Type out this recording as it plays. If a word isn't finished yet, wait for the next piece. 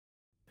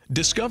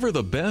Discover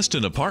the best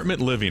in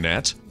apartment living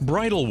at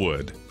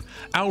Bridlewood.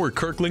 Our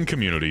Kirkland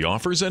community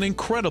offers an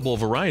incredible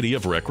variety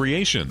of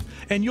recreation,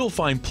 and you'll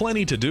find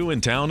plenty to do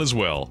in town as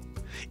well.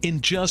 In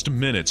just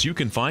minutes, you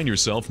can find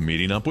yourself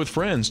meeting up with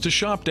friends to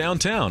shop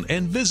downtown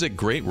and visit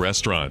great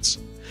restaurants.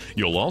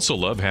 You'll also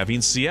love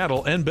having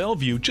Seattle and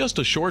Bellevue just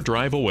a short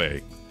drive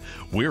away.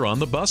 We're on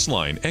the bus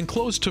line and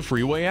close to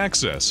freeway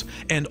access,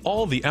 and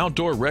all the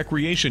outdoor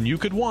recreation you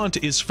could want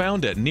is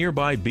found at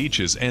nearby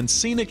beaches and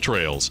scenic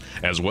trails,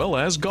 as well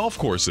as golf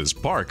courses,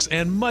 parks,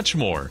 and much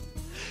more.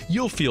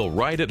 You'll feel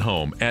right at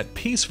home at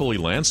peacefully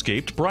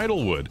landscaped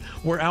Bridlewood,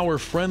 where our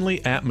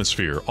friendly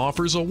atmosphere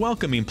offers a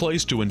welcoming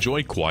place to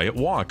enjoy quiet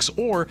walks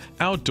or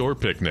outdoor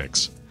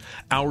picnics.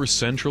 Our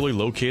centrally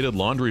located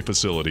laundry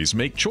facilities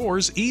make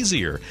chores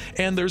easier,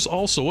 and there's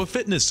also a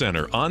fitness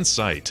center on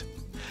site.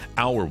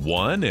 Our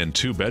 1- and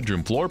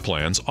 2-bedroom floor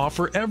plans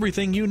offer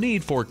everything you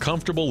need for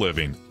comfortable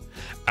living.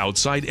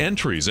 Outside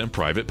entries and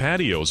private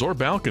patios or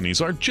balconies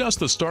are just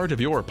the start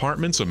of your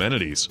apartment's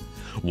amenities.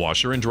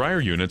 Washer and dryer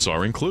units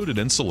are included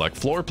in select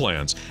floor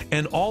plans,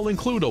 and all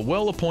include a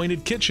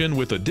well-appointed kitchen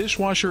with a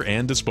dishwasher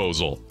and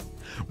disposal.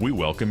 We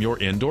welcome your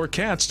indoor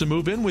cats to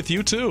move in with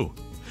you too.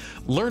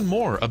 Learn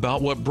more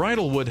about what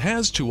Bridlewood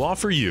has to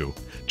offer you.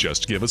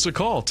 Just give us a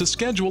call to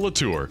schedule a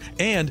tour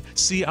and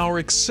see our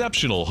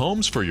exceptional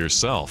homes for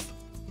yourself.